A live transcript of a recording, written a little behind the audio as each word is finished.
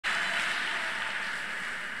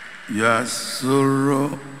Your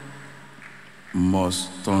sorrow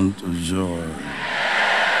must turn to joy.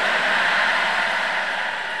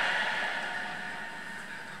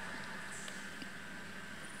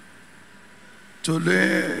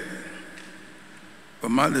 Today, we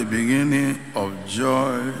mark the beginning of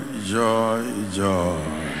joy, joy, joy.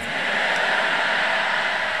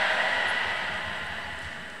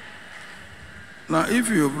 Now, if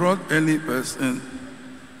you brought any person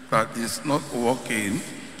that is not walking,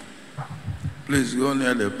 please go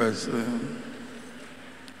near the person.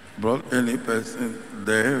 Brought any person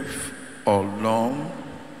deaf or dumb,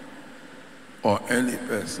 or any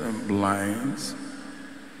person blind,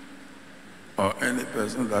 or any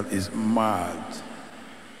person that is mad,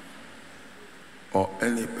 or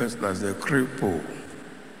any person that's a cripple,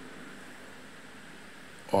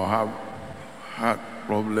 or have heart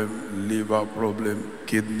problem, liver problem,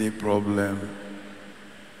 kidney problem,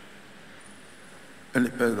 any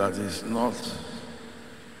person that is not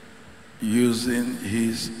using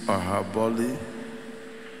his or her body,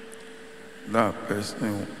 that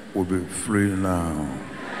person will be free now.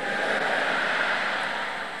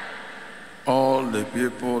 All the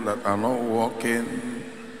people that are not walking,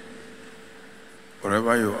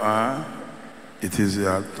 wherever you are, it is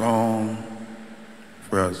your turn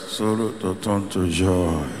for your sorrow to turn to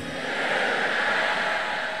joy.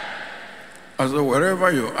 And so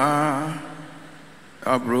wherever you are,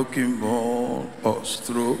 a broken bone or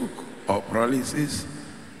stroke or paralysis,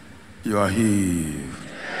 you are healed.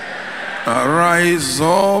 Rise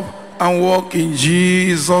up and walk in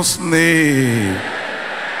Jesus' name.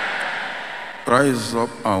 Rise up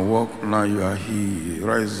and walk now, you are healed.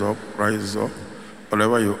 Rise up, rise up.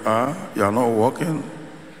 Wherever you are not walking,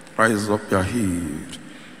 rise up, you are healed.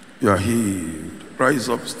 You are healed. Rise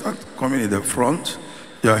up, start coming in the front,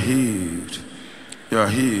 you are healed. You are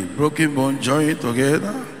healed. Broken bone, join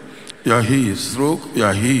together, you are healed. Stroke, you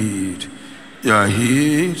are healed. You are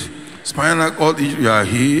healed. Spinal cord, you are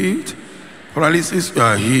healed. Paralysis, you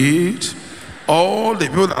are healed. All the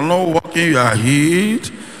people that are not walking, you are healed.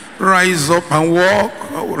 Rise up and walk,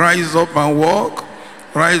 rise up and walk,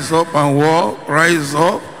 rise up and walk, rise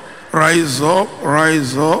up, rise up,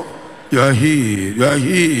 rise up. You are healed, you are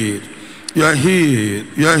healed, you are healed,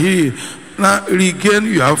 you are healed. Now regain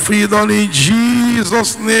your freedom in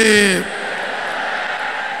Jesus' name.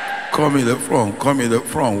 Come in the front, come in the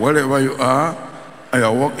front, wherever you are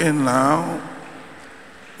walking now,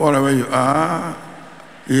 wherever you are.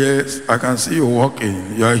 Yes, I can see you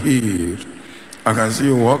walking, you are healed. I can see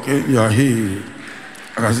you walking, you are healed.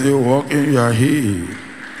 I can see you walking, you are healed.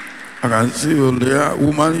 I can see you there,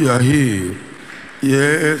 woman, you are healed.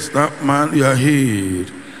 Yes, that man, you are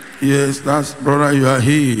healed. Yes, that brother, you are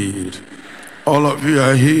healed. All of you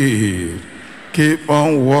are healed. Keep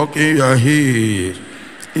on walking, you are healed.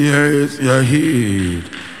 Yes, you are healed.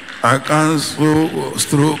 I cancel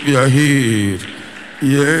stroke, you are healed.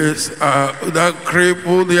 Yes, that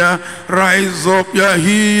cripple there, rise up, you are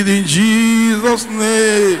healed in Jesus'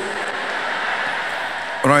 name.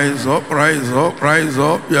 Rise up, rise up, rise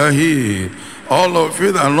up, you are healed. All of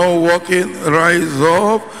you that are not walking, rise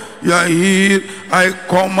up, you are healed. I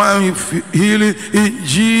command healing in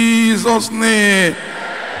Jesus' name.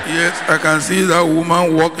 Yes, I can see that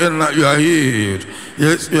woman walking, you are healed.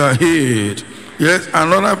 Yes, you are healed. Yes,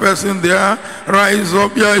 another person there, rise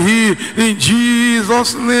up, you are healed in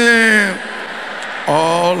Jesus' name.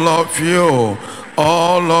 All of you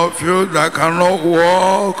that cannot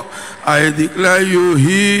walk, I declare you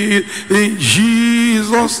healed in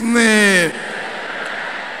Jesus' name.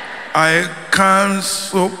 I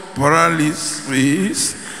cancel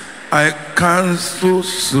paralysis, I cancel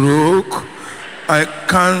stroke, I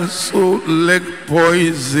cancel leg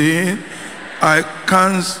poison, I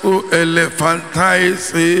cancel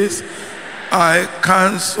elephantiasis, I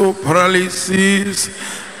cancel paralysis,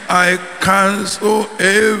 I cancel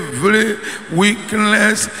every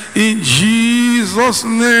weakness in Jesus'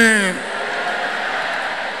 name.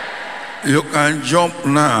 You can jump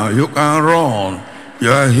now, you can run,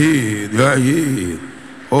 you are healed, you are healed.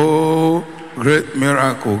 Oh, great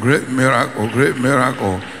miracle, great miracle, great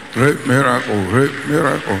miracle, great miracle, great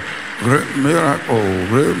miracle, great miracle,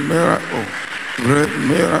 great miracle. Great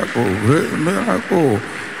miracle, great miracle.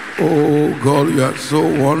 Oh God, you are so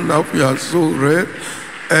wonderful, you are so great.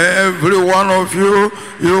 Every one of you,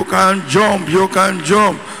 you can jump, you can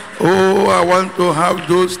jump. Oh, I want to have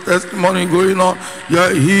those testimonies going on. You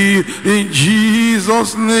are healed in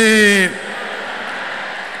Jesus' name.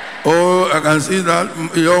 Oh, I can see that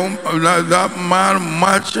that man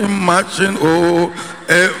marching. Oh,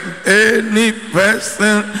 any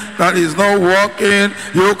person that is not walking,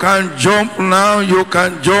 you can jump now. You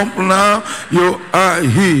can jump now. You are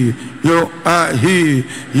he. You are he.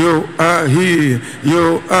 You are he.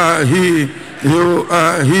 You are he. You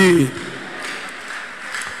are he.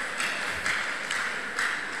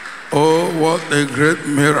 Oh, what a great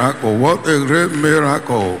miracle. What a great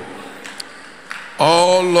miracle.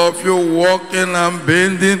 All of you walking and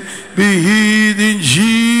bending, be healed in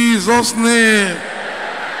Jesus' name.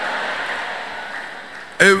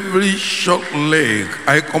 Every short leg,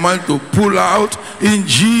 I command to pull out in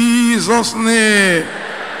Jesus' name.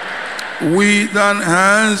 Withered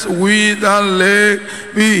hands, withered leg,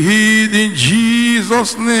 be healed in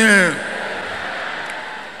Jesus' name.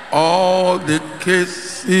 All the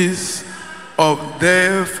cases of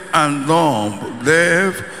deaf and dumb,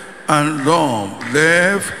 deaf and dumb,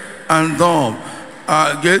 deaf and dumb.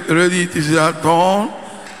 Get ready, it is your turn.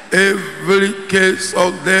 Every case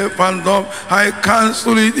of deaf and dumb, I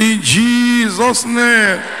cancel it in Jesus'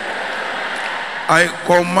 name. I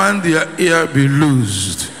command their ear be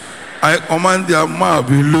loosed. I command their mouth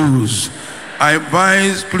be loosed. I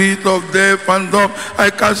bind spirit of deaf and dumb. I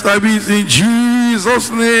cast abyss in Jesus'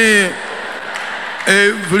 name.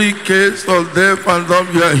 Every case of deaf and dumb,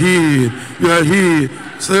 you are healed. You are healed.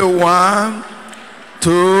 Say 1,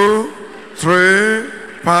 2,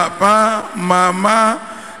 3, Papa, Mama,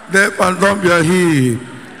 deaf and dumb, you are healed.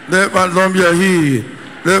 Deaf and dumb, you are healed.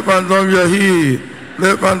 Deaf and dumb, you are healed.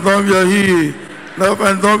 Deaf and dumb, you are healed. Deaf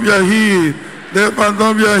and dumb, you are healed. Deaf and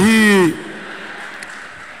dumb, you are healed.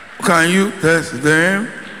 Can you test them?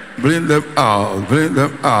 Bring them out. Bring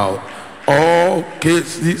them out. All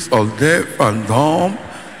cases of deaf and dumb,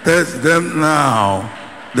 test them now.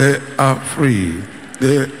 They are free.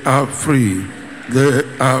 They are free. They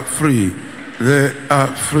are free. They are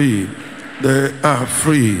free. They are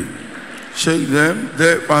free. Shake them,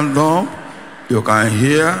 deaf and dumb. You can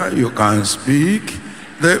hear, you can speak.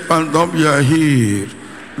 Deaf and dumb, you are healed.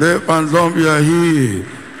 Deaf and dumb, you are healed.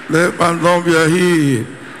 Deaf and dumb, you are healed.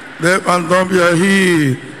 Deaf and dumb, you are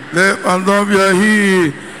healed. Deaf and dumb, you are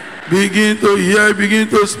healed. Begin to hear, begin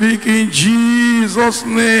to speak in Jesus'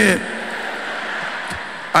 name.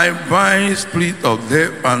 I bind spirit of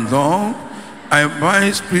deaf and dumb. I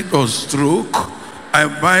bind spirit of stroke. I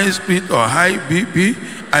bind spirit of high BP.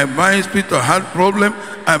 I bind spirit of heart problem.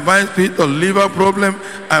 I bind spirit of liver problem.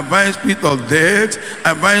 I bind spirit of death.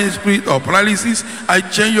 I bind spirit of paralysis. I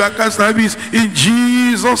change your cast habits in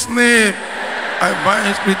Jesus' name. I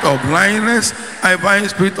bind spirit of blindness. I bind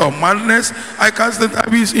spirit of madness. I cast the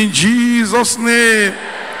habits in Jesus' name.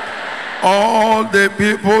 All the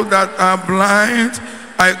people that are blind,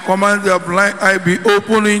 I command their blind eye be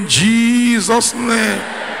open in Jesus' name.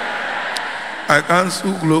 I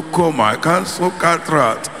cancel glaucoma. I cancel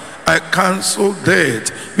cataract. I cancel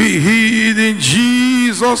death. Be healed in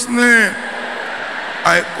Jesus' name.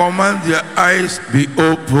 I command their eyes be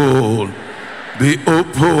open. Be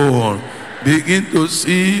open. Begin to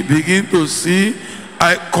see. Begin to see.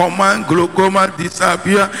 I command glaucoma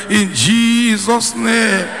disappear in Jesus'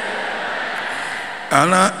 name.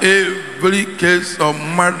 And every case of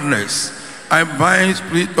madness, I bind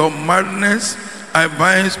spirit of madness. I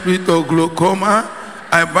bind spirit of glaucoma.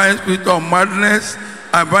 I bind spirit of madness.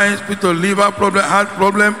 I bind spirit of liver problem, heart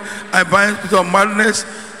problem. I bind spirit of madness.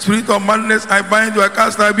 Spirit of madness, I bind you. I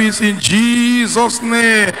cast abyss in Jesus'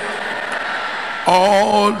 name.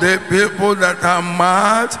 All the people that are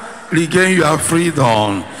mad, regain your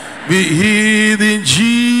freedom. Be healed in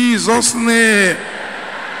Jesus' name.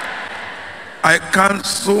 I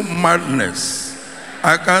cancel madness.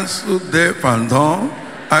 I cancel deaf and dumb.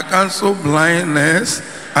 I cancel blindness.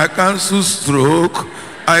 I cancel stroke.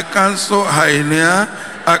 I cancel hernia.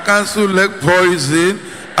 I cancel leg poison.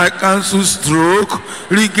 I cancel stroke.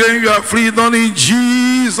 Regain your freedom in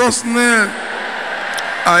Jesus' name.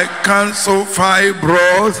 I cancel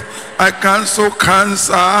fibroid. I cancel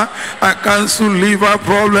cancer. I cancel liver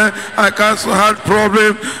problem. I cancel heart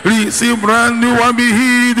problem. Receive brand new one, be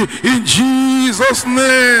healed in Jesus'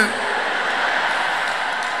 name.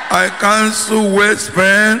 I cancel waist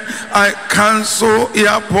pain. I cancel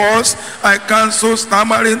earpulse. I cancel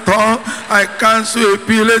stammering tongue. I cancel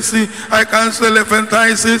epilepsy. I cancel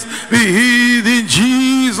elephantiasis. Be healed in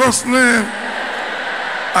Jesus' name.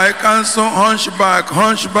 I cancel hunchback,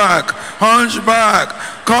 hunchback, hunchback.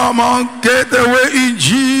 Come on, get away in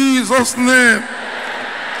Jesus' name.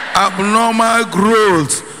 Abnormal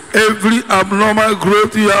growth. Every abnormal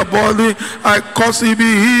growth in your body, I cause it be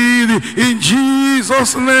healed in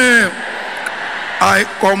Jesus' name. I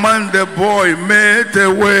command the boy, melt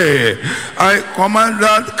away. I command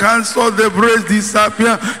that cancer, the breast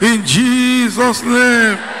disappear in Jesus'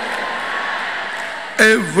 name.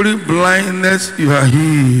 Every blindness, you are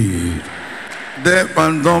healed. Deaf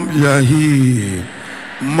and dumb, you are healed.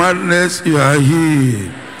 Madness, you are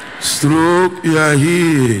healed. Stroke, you are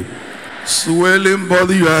healed. Swelling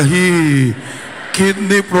body, you are healed.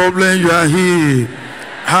 Kidney problem, you are healed.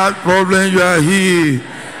 Heart problem, you are healed.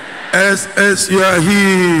 SS, you are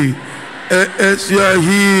healed. AS, you are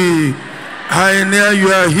healed. Hernia, you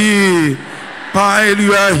are healed. Pile,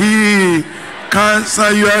 you are healed.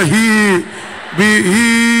 Cancer, you are healed. Be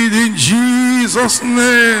healed in Jesus'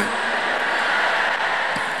 name.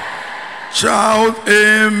 Shout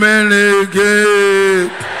amen again.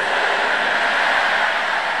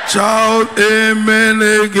 Shout amen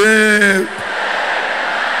again.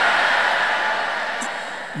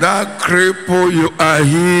 That cripple, you are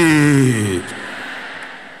healed.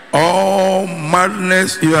 All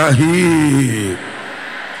madness, you are healed.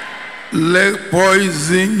 Leg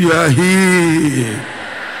poison, you are healed.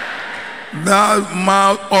 That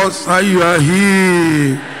mouth ulcer, you are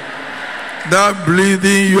healed. That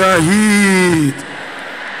bleeding, you are healed.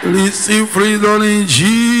 Receive freedom in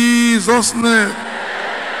Jesus' name.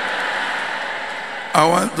 I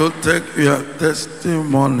want to take your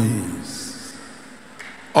testimonies.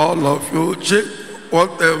 All of you, check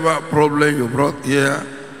whatever problem you brought here.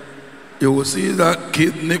 You will see that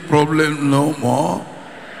kidney problem no more,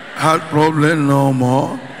 heart problem no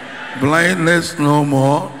more, blindness no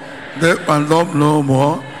more, deaf and dumb no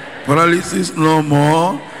more, paralysis no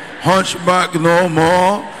more, hunchback no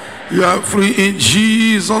more. You are free in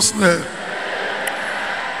Jesus' name.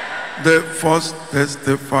 The first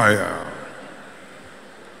testifier.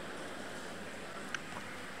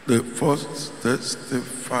 The first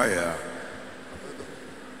testifier.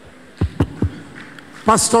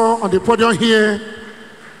 Pastor, on the podium here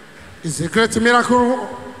is a great miracle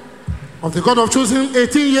of the God of choosing.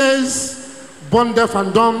 18 years, born deaf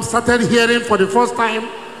and dumb, started hearing for the first time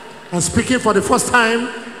and speaking for the first time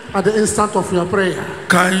at the instant of your prayer.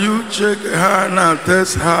 Can you check her now?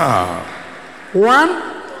 Test her. 1,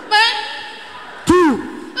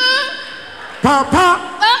 2, Papa.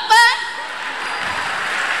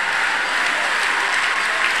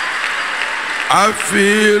 I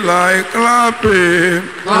feel like clapping,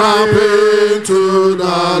 Clapping to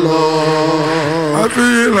the Lord. I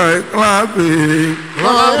feel like clapping,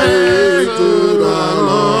 Clapping to the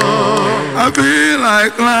Lord. I feel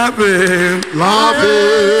like clapping,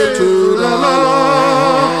 Clapping to the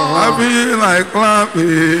Lord. I feel like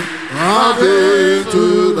clapping, Clapping to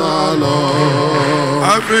the Lord.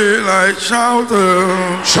 I feel like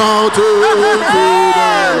shouting, Shouting to the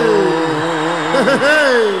Lord.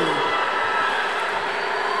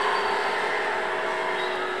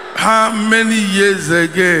 How many years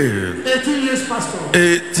again? 18 years, Pastor.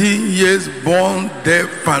 18 years, born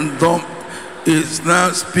deaf and dumb, is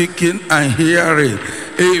now speaking and hearing.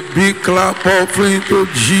 A big clap offering to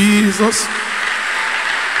Jesus.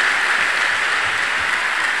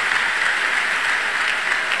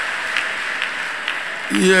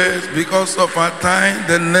 Yes, because of our time,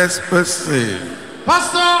 the next person.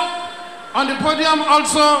 Pastor, on the podium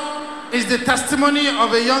also is the testimony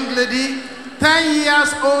of a young lady, 10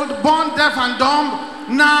 years old, born deaf and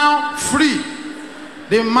dumb, now free.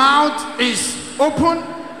 The mouth is open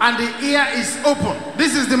and the ear is open.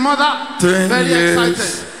 This is the mother, 10 very years,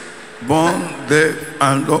 excited. born deaf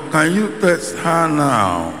and dumb. Can you test her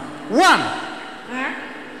now? 1,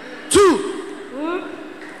 2,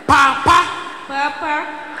 Papa.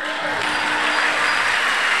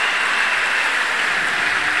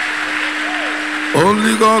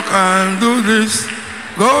 Only God can do this.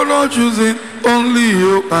 God not choosing. Only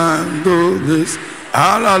you can do this.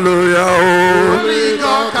 Hallelujah. Only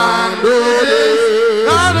God can do this.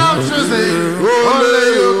 God of choosing. Only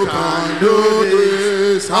you can do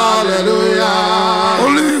this. Hallelujah.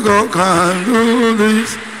 Only God can do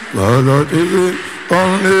this. God not choosing.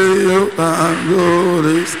 Only you can do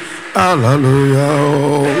this. Hallelujah.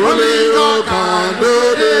 Only God can do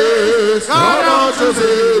this. God not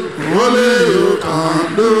choosing. Only you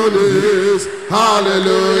can do this.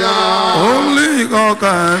 Hallelujah. Only God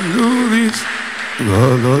can do this.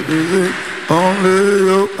 God not choosing. Only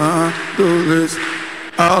you can do this.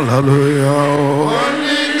 Hallelujah.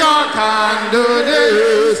 Only God can do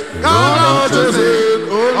this. God not choosing.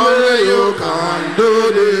 Only you can do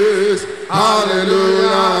this.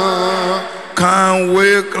 Hallelujah. Can we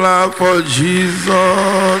clap for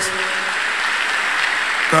Jesus?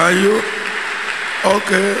 Can you?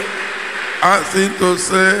 Okay. I seem to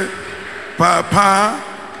say, Papa,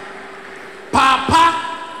 Papa.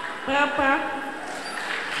 Papa.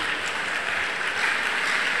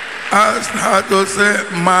 Ask her to say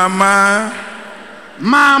Mama.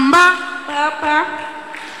 Mama. Papa.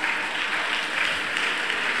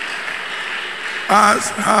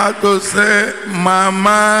 Ask her to say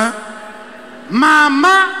Mama.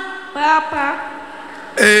 Mama. Papa.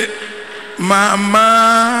 Mama.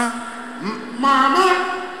 Mama.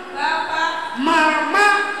 Papa. Mama.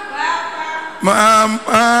 Papa.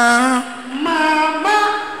 Mama. Mama. Mama.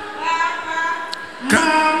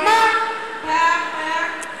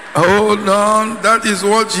 Hold on, that is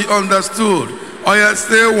what she understood. Oh, yeah,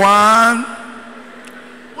 say 1,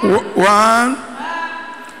 1,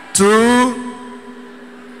 2,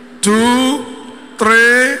 2,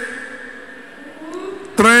 3,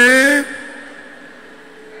 3.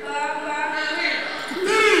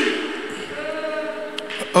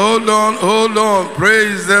 Hold on.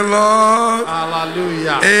 Praise the Lord.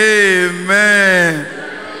 Hallelujah. Amen.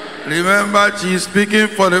 Remember, she is speaking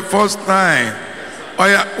for the first time. Oh,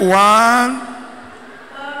 yeah. 1,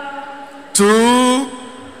 2,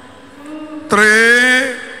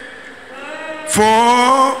 3,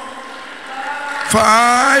 4,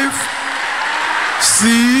 5,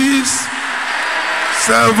 6,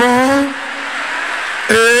 7,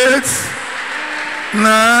 8,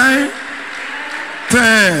 9,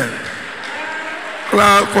 10.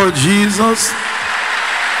 Clap for Jesus.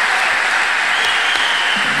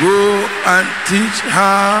 Go and teach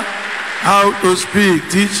her how to speak.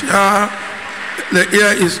 Teach her. The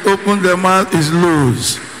ear is open, the mouth is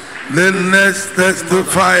loose. Then let's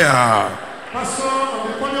testify. Pastor, on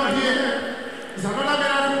the podium here is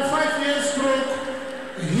another miracle. 5 years stroke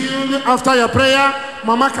healed after your prayer.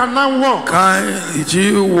 Mama can now walk. Can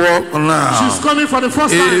she walk now? She's coming for the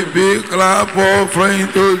first A time. big clap offering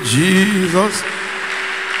to Jesus.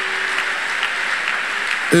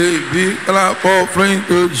 A big clap offering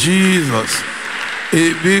to Jesus.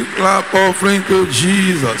 A big clap offering to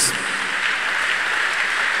Jesus.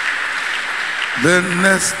 The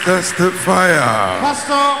next testifier.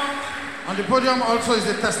 Pastor, on the podium also is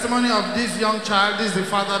the testimony of this young child. This is the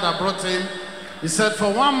father that brought him. He said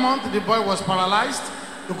for 1 month the boy was paralyzed.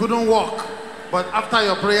 He couldn't walk. But after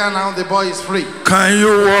your prayer now, the boy is free. Can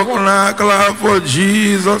you walk now? Clap for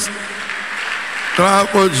Jesus. Clap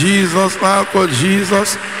for Jesus. Clap for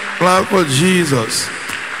Jesus. Clap for Jesus.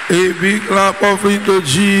 A big clap offering to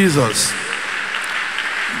Jesus.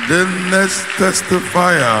 The next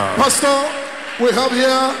testifier. Pastor, we have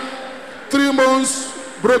here 3 months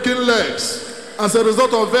broken legs as a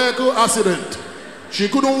result of vehicle accident. She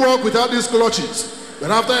couldn't walk without these clutches. But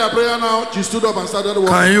after your prayer now, she stood up and started walking.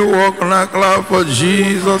 Can you walk now? Clap for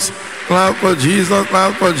Jesus. Clap for Jesus.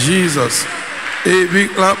 Clap for Jesus. A big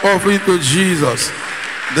clap offering to Jesus.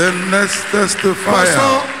 The next testifier.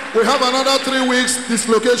 Pastor, we have another 3 weeks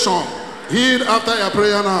dislocation. Healed after your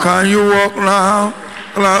prayer now. Can you walk now?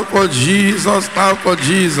 Clap for Jesus. Clap for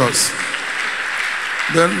Jesus.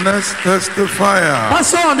 The next testifier.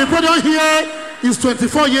 Pastor, on the podium here is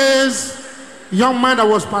 24 years. Young man that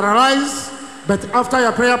was paralyzed. But after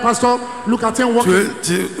your prayer, Pastor, look at him walking.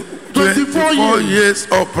 24 years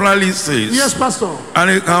of paralysis. Yes, Pastor.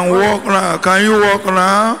 And he can walk now. Can you walk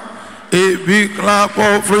now? A big clap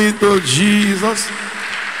offering to Jesus.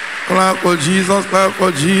 Clap for Jesus. Clap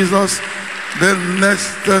for Jesus. The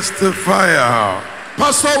next testifier.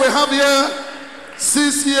 Pastor, we have here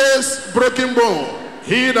 6 years broken bone.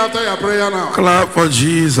 Healed after your prayer now. Clap for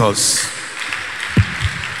Jesus.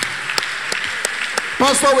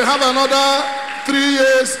 Pastor, we have another 3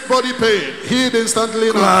 years body pain. Healed instantly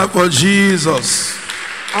now. Clap for Jesus.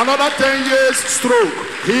 Another 10 years stroke.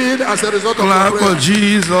 Healed as a result of Clap your for prayer.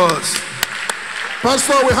 Jesus.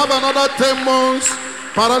 Pastor, we have another 10 months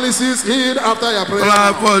paralysis. Healed after your prayer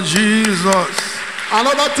Clap now. for Jesus.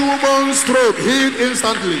 Another 2 months stroke. Healed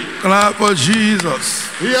instantly. Clap for Jesus.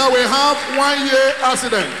 Here we have 1 year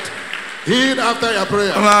accident. Healed after your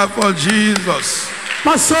prayer. Clap for Jesus.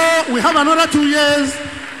 Pastor, we have another 2 years.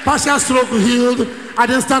 Partial stroke healed at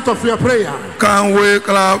the instant of your prayer. Can we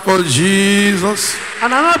clap for Jesus?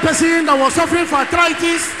 And another person that was suffering for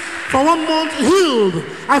arthritis for 1 month healed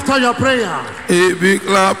after your prayer. A big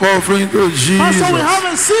clap offering to Jesus. Pastor, we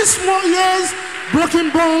have 6 more years broken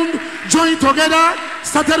bone joined together.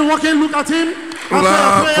 Started walking. Look at him. After your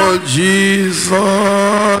Clap prayer. for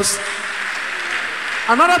Jesus.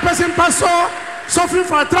 Another person, Pastor, suffering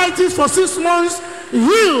for arthritis for 6 months,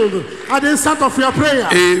 healed at the instant of your prayer.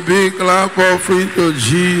 A big clap offering to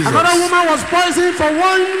Jesus. Another woman was poisoned for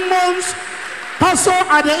 1 month. Pastor,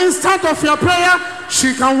 at the instant of your prayer,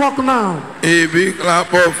 she can walk now. A big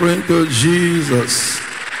clap offering to Jesus.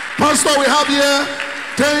 Pastor, we have here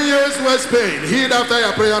 10 years waist pain, healed after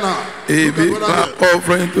your prayer now. A big clap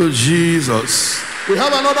offering to Jesus. We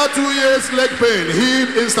have another 2 years leg pain,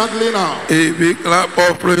 healed instantly now. A big clap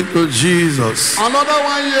offering to Jesus. Another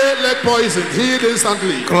 1 year leg poison, healed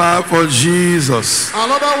instantly. Clap for Jesus.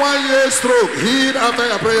 Another 1 year stroke, healed after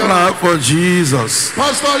your prayer. Clap for Jesus.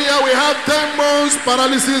 Pastor, here we have 10 months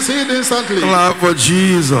paralysis, healed instantly. Clap for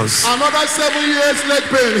Jesus. Another 7 years leg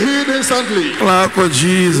pain, healed instantly. Clap for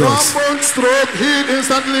Jesus. 1 month stroke, healed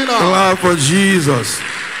instantly now. Clap for Jesus.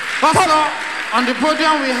 Pastor, on the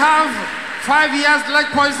podium we have 5 years leg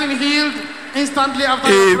poison healed instantly after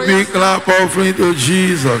A your big prayers. clap offering to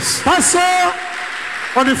Jesus. Pastor,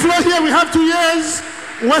 on the floor here we have 2 years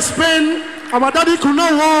waist pain. Our daddy could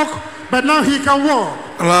not walk, but now he can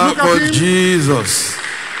walk. Clap Look at for him. Jesus.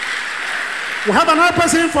 We have another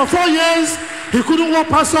person for 4 years. He couldn't walk,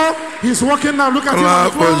 Pastor. He's walking now. Look at him on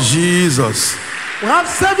Clap the for floor. Jesus. We have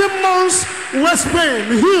 7 months waist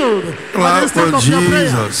pain healed by the Clap extent for of your prayer.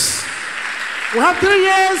 Jesus. We have 3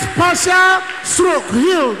 years partial stroke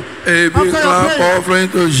healed A big after your clap prayer. offering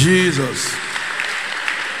to Jesus.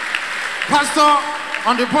 Pastor,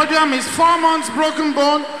 on the podium is 4 months broken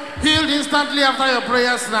bone healed instantly after your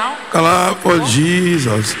prayers now. Clap for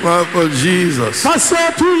Jesus. Clap for Jesus.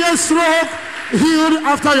 Pastor, 2 years stroke healed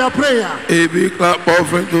after your prayer. A big clap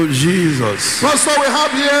offering to Jesus. Pastor, we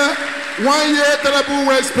have here 1 year terrible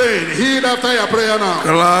waist pain, healed after your prayer now.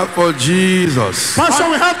 Clap for Jesus. Pastor,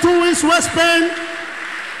 we have 2 weeks waist pain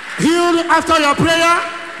healed after your prayer.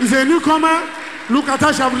 Is a newcomer. Look at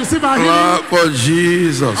her, she have received her healing. Clap for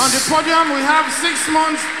Jesus. On the podium we have 6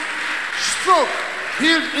 months stroke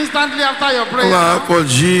healed instantly after your prayer. Clap for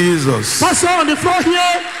Jesus. Pastor, on the floor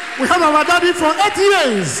here, we have our daddy for 8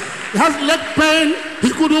 years. He has leg pain. He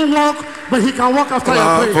couldn't walk, but he can walk after your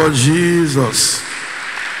Clap prayer. for Jesus.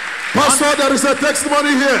 Pastor, there is a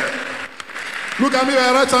testimony here. Look at me on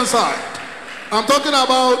your right hand side. I'm talking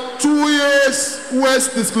about 2 years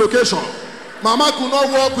waist dislocation. Mama could not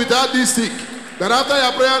walk without this stick. But after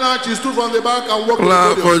your prayer now, she stood from the back and walked.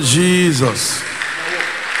 Clap for Jesus.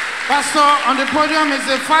 Pastor, on the podium is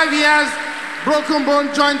a 5 years broken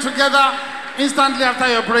bone joined together instantly after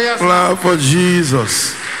your prayers. Clap for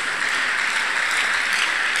Jesus.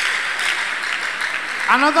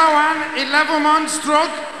 Another one, 11 months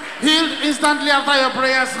stroke healed instantly after your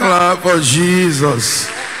prayers. Clap for Jesus.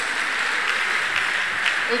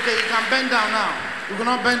 Okay, you can bend down now. You could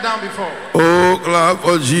not bend down before. Oh, clap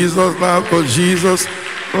for Jesus. Clap for Jesus.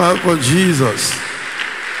 Clap for Jesus.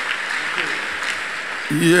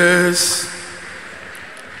 Yes.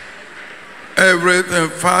 Everything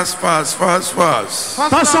fast, fast, fast, fast.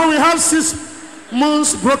 Pastor, we have 6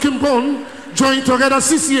 months broken bone joined together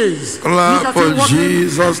 6 years. Look Clap at for him walking.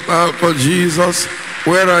 Jesus. Clap for Jesus.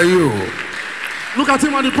 Where are you? Look at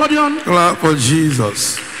him on the podium. Clap for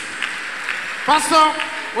Jesus. Pastor,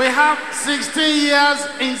 we have 16 years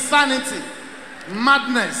insanity,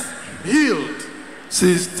 madness, healed.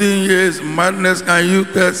 16 years madness. Can you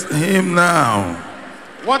test him now?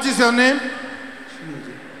 What is your name?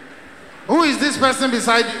 Who is this person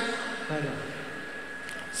beside you?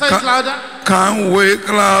 Say it louder. Can we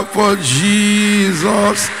clap for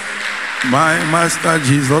Jesus? My master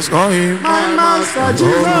Jesus, oh him. My master Oh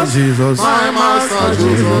Jesus. Jesus. My master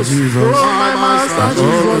Jesus. Jesus. Oh, my master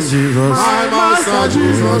Oh Jesus. Jesus. My master Oh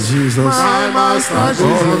Jesus. Jesus. My master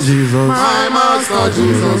Oh Jesus. Jesus. My master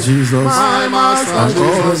Jesus. Jesus. My master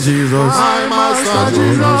Oh Jesus. Jesus. My master Oh Jesus.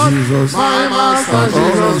 Jesus. My master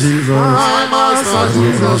Oh Jesus. Jesus. My master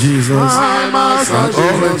Jesus. Jesus. My master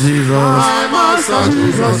Oh Jesus. Jesus. My master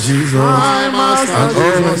Jesus. Jesus. My master Oh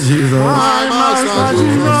Jesus. Jesus. My master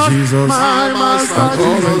Jesus. Jesus. My master Oh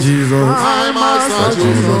Jesus. Jesus. My master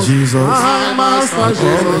Jesus. Jesus. My master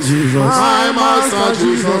Oh Jesus. Jesus. My master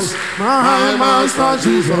Jesus. My master Jesus. My master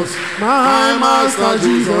Jesus. My master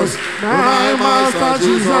Jesus. My master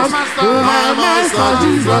Jesus. My master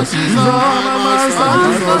Jesus.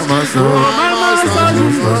 My master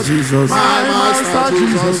Jesus. Jesus. My master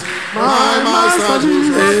Jesus. My master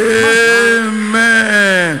Jesus.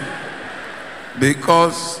 Amen.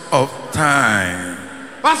 Because of time.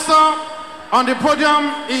 Pastor, on the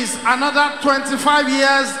podium is another 25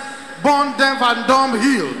 years born deaf and dumb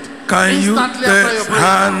healed. Can you instantly after your test prayer.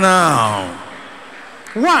 her now?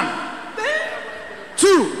 1,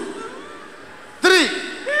 2, 3,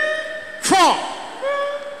 4,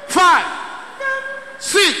 5,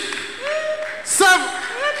 6, 7,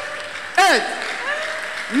 8,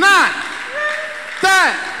 9,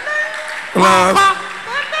 10. Clap.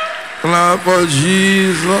 Clap for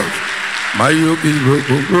Jesus. My yoke is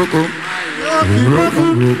broken, broken.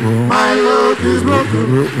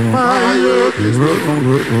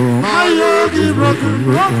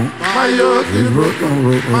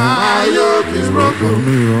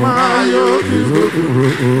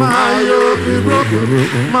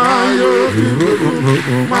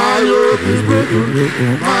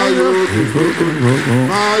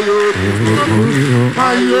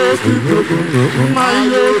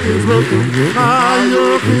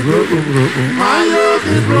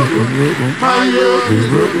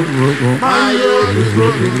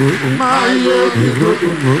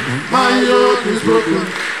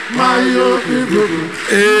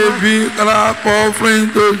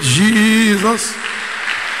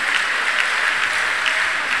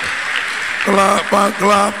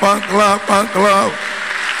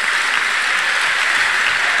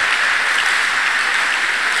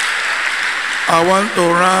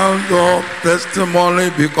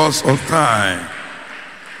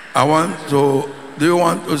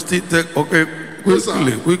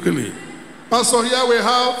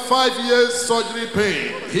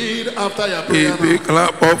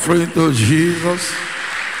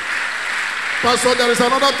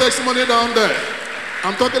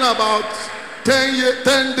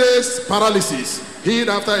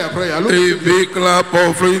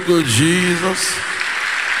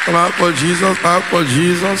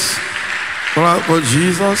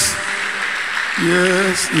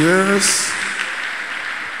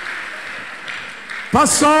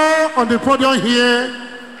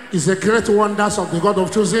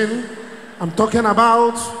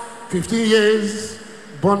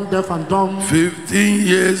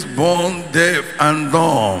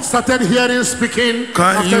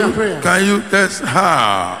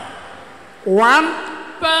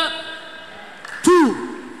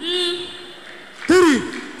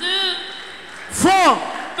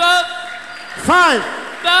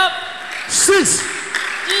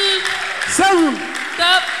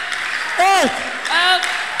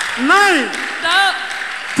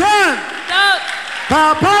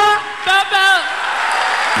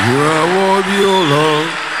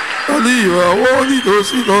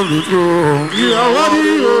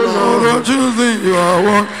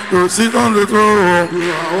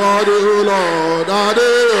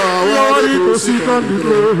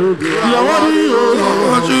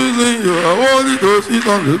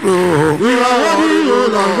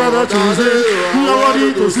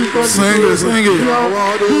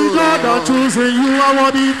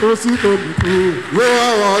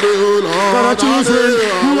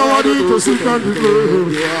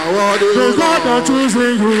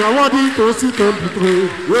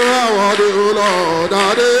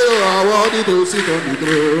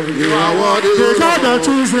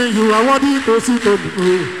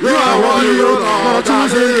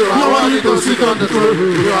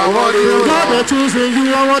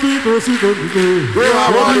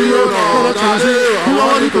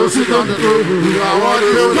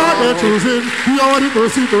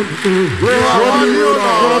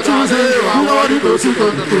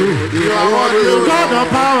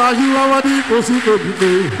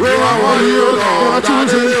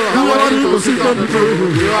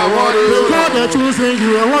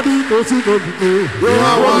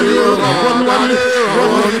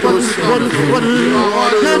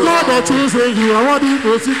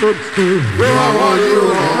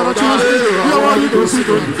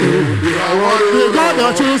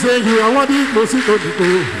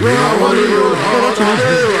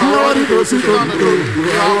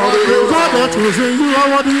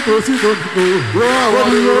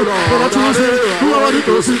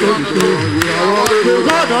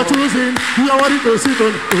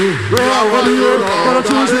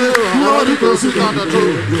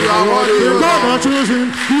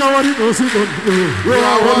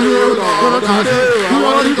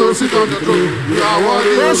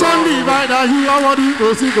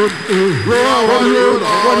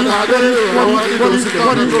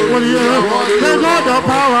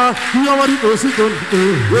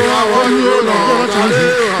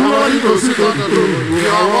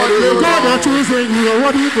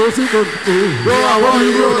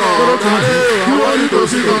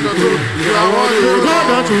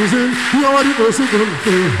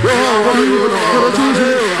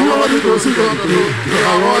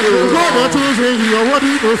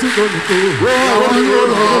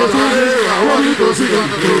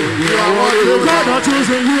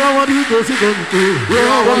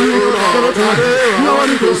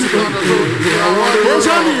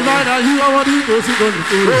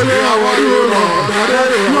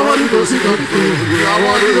 worthy to sit on the throne. You are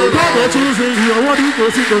worthy, O God Lord. that choosing, you are worthy to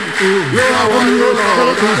sit on the throne. You are worthy, O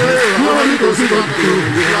Lord. You are worthy to sit on the throne.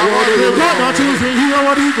 You are worthy, O God Lord. that choosing, you are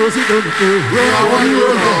worthy to sit on the throne. You are worthy,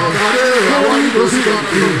 O Lord. You are worthy to sit on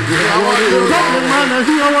the throne. You are worthy, O God Lord. the man,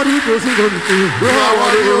 you are worthy to sit on the throne. You are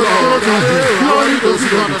worthy, O Lord. You are worthy to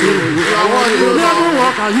sit on the throne. You are worthy, O Lord. Never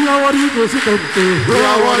walk, you are worthy to sit on the throne. You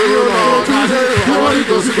are worthy, O Lord. You are worthy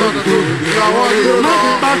to sit on the throne. You are worthy, O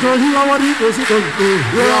Lord. Battle, you are worthy to sit on the throne.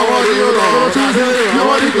 You are worthy, O Lord. You are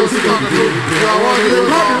worthy to sit on the throne. You are worthy, O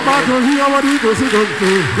Lord. Battle, you are worthy to sit on the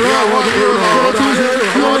throne. You are worthy, O Lord.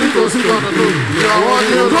 You are worthy to sit on the throne. You are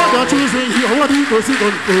worthy, O God Lord. that choosing, you are worthy to sit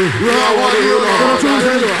on the throne. You are worthy, O Lord.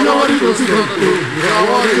 You are worthy to sit on the throne. You are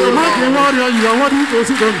worthy, O Lord. Mighty warrior, you are worthy to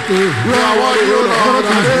sit on the throne. You are worthy, O Lord.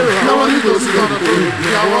 You are worthy to sit on the throne.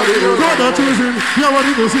 You are worthy, O God Lord. that choosing, you are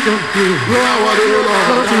worthy to sit on the throne. You are worthy, O Lord.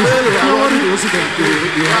 You are worthy to sit on the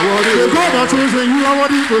throne. You are worthy, O Lord. God that choosing, you are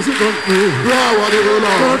worthy to sit on the throne. You are worthy, O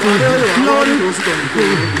Lord. You are worthy to sit on the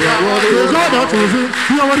throne. You are worthy, O Lord. God that choosing,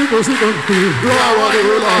 you are worthy to sit on the throne. You are worthy,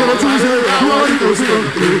 O Lord. You are worthy to sit on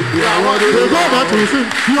the throne. You are worthy, O God Lord. that choosing,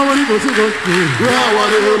 you are worthy to sit on the throne. You are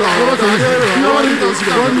worthy, O Lord. You are worthy to sit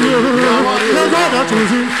on the throne. You are worthy, O God Lord. that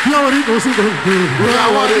choosing, you are worthy to sit on the throne. You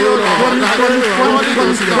are worthy, O Lord. You are worthy to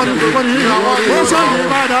sit on the throne. You are worthy, O Oh, Sunday,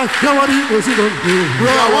 Lord. Father, you are worthy to sit on the throne. You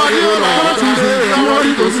are worthy, O Lord. You are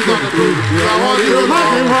worthy to sit on the throne. You are worthy, O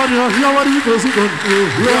Mighty Lord. warrior, you are worthy to sit on the throne.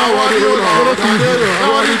 You are worthy, O Lord. You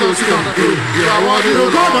are worthy to sit on the throne. You are worthy, O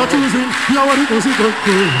God Lord. that choosing, you are worthy to sit on the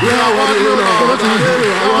throne. You are worthy, O Lord.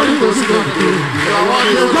 You are worthy to sit on the throne. You are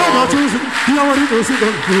worthy, O God that Lord. choosing, you are worthy to sit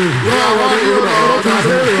on the throne. You are worthy, O Lord.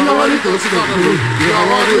 You are worthy to sit on the throne. You are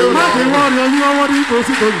worthy, O Mighty Lord. warrior, you are worthy to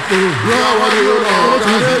sit on the throne. You are worthy, O Lord.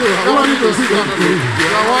 You are worthy to sit on the throne. You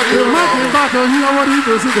are worthy, O Mighty Lord. battle, you are worthy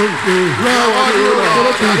to sit on the throne. You are worthy, O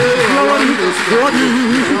Lord. You are worthy to sit on the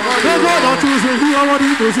throne. The God that choosing, you are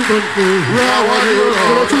worthy to sit on the throne. You are worthy, O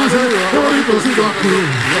Lord. You are worthy to sit on the throne.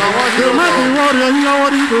 You are worthy, O Mighty Lord. warrior, you are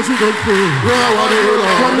worthy to sit on the throne. You are worthy, O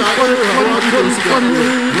Lord. You are worthy to sit on the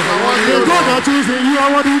throne. You are worthy, The O God Lord. that choosing, you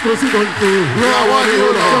are worthy to sit on the throne. You are worthy, O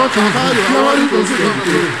Lord. You are worthy to sit on the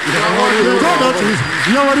throne. You are worthy, The O God that Lord. choosing,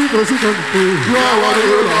 you are worthy to sit on the throne. You are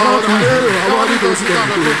worthy, O Lord. You are worthy to sit on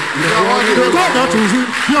the throne. You are worthy, O The God that Lord. choosing,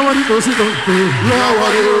 you are worthy to sit on the throne. You are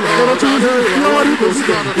worthy, O Lord. You are worthy to sit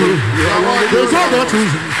on the throne. You are worthy, The O God Lord. that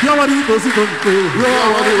choosing, you are worthy to sit on the throne. You are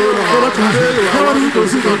worthy, O Lord. You are worthy to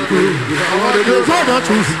sit on the throne. You are worthy, The O God that Lord.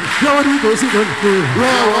 choosing, you are worthy to sit on the throne. You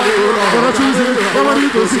are worthy, O Lord. God that choosing, you are worthy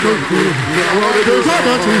to sit on the throne. You are worthy, The O God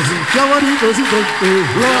that Lord. choosing, you are worthy to sit on the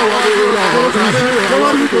throne. You are worthy, O Lord. You are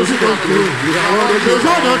worthy to sit on the throne. You are worthy, The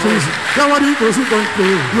O God that Lord. choosing, you are worthy to sit on the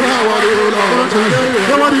throne. You are worthy, O Lord.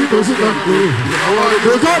 You are worthy to sit on the throne.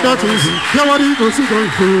 The God that choosing, you are worthy to sit on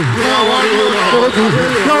the throne. You are worthy, O Lord.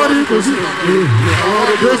 You are worthy to sit on the throne.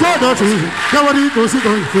 The God that choosing, you are worthy to sit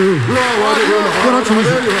on the throne. You are worthy, O Lord. God that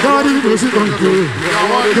choosing, you are worthy to sit on the throne. You are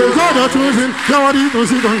worthy, The O God Lord. that choosing, you are worthy to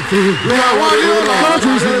sit on the throne. You are worthy, O God Lord. that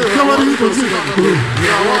choosing, you are worthy to sit on the throne.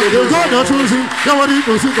 You are worthy, The O God Lord. that choosing, you are worthy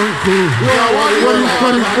to sit on the throne. You are worthy,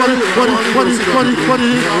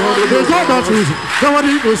 O Lord. The God that choosing, you are worthy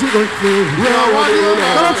to sit on the throne. You are worthy, O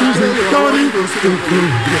Lord. God that choosing, you are worthy to sit on the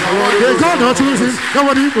throne. The God that choosing, you are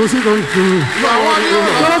worthy to sit on the throne. You are worthy, O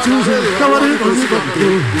Lord. God that choosing, you are worthy to sit on the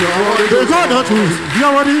throne. You are worthy, The God that choosing, you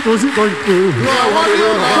are worthy to sit on the throne. You are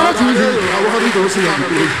worthy, O Lord. God that choosing, You are worthy to sit on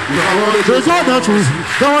the throne. You are worthy, the God that choosing,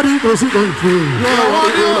 you are worthy to sit on the throne. You are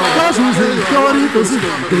worthy, O Lord. God that choosing, you are worthy to sit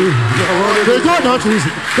on the throne. The God that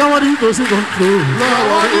choosing, you are worthy to sit on the throne. You are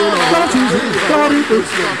worthy, O Lord. God that choosing, you are worthy to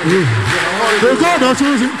sit on the throne. The God that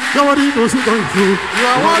choosing, you are worthy to sit on the throne. You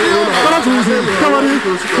are worthy, O Lord. God that choosing, you are worthy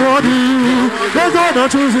to sit on the throne. The God that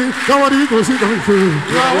choosing, you are worthy to sit on the throne.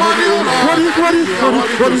 You are worthy, O Lord.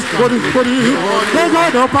 The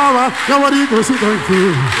God of power, you are worthy to sit on the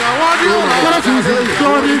throne. You are worthy, O Lord. God that choosing, you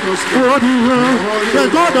are worthy to sit on the throne. The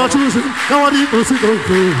God that choosing, you are worthy to sit on the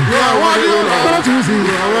throne. You are worthy, O Lord. God that choosing,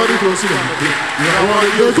 You are worthy to sit on the throne. You are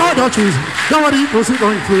worthy, the God that choosing, you are worthy to sit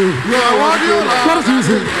on the throne. You are worthy, O Lord. God that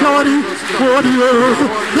choosing, you are worthy,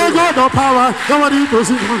 the God of power, you are worthy to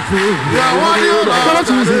sit on the throne. You are worthy, O Lord. God that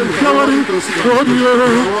choosing, you are worthy,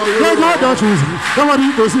 the God that choosing, you are worthy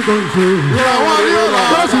to sit on the throne. You are worthy, O Lord.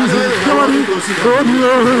 God that choosing, you are worthy,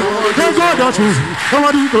 the God that choosing, you are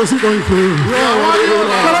worthy to sit on the throne. You are worthy, O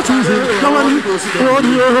Lord. God that choosing, you are worthy,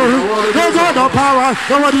 the God of power,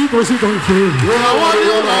 you are worthy to sit on the throne. You are worthy,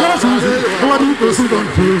 O God Lord. that choosing, you are worthy to sit on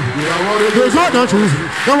the throne. The God that choosing,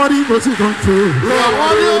 you are worthy to sit on the throne. You are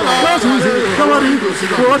worthy, O God Lord. that choosing, you are worthy,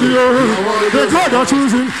 the God that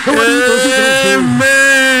choosing, you are worthy to sit on the throne.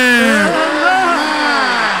 Amen.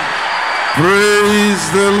 Praise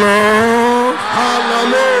the Lord.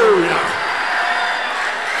 Hallelujah.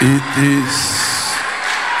 It is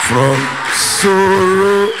from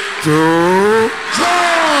sorrow to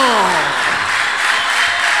Joy.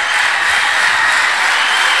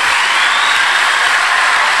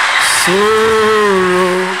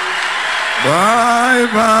 sorrow. Bye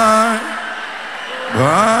bye.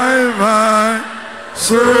 Bye bye.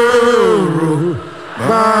 Sorrow.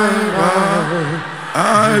 Bye bye.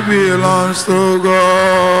 I belong to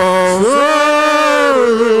God.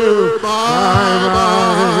 Sorrow. Bye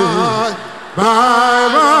bye. Bye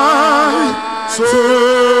bye.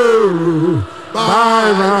 Sorrow.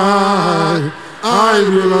 Bye bye. I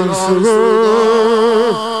belong to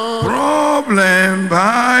God. Problem,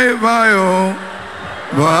 bye bye, oh,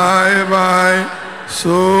 bye bye.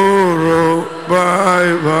 Sorrow,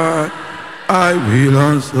 bye bye. I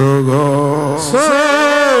belong to God.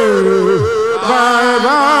 Sorrow. Bye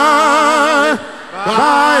bye.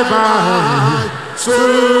 Bye bye.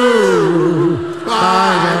 Sorrow.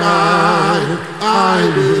 Bye bye.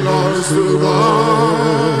 I belong to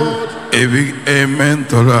God. A big amen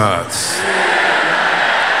to that.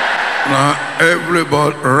 Now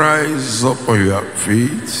everybody rise up on your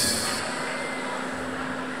feet.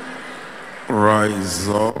 Rise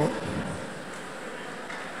up.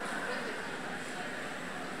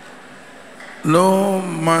 No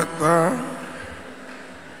matter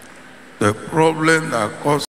the problem that causes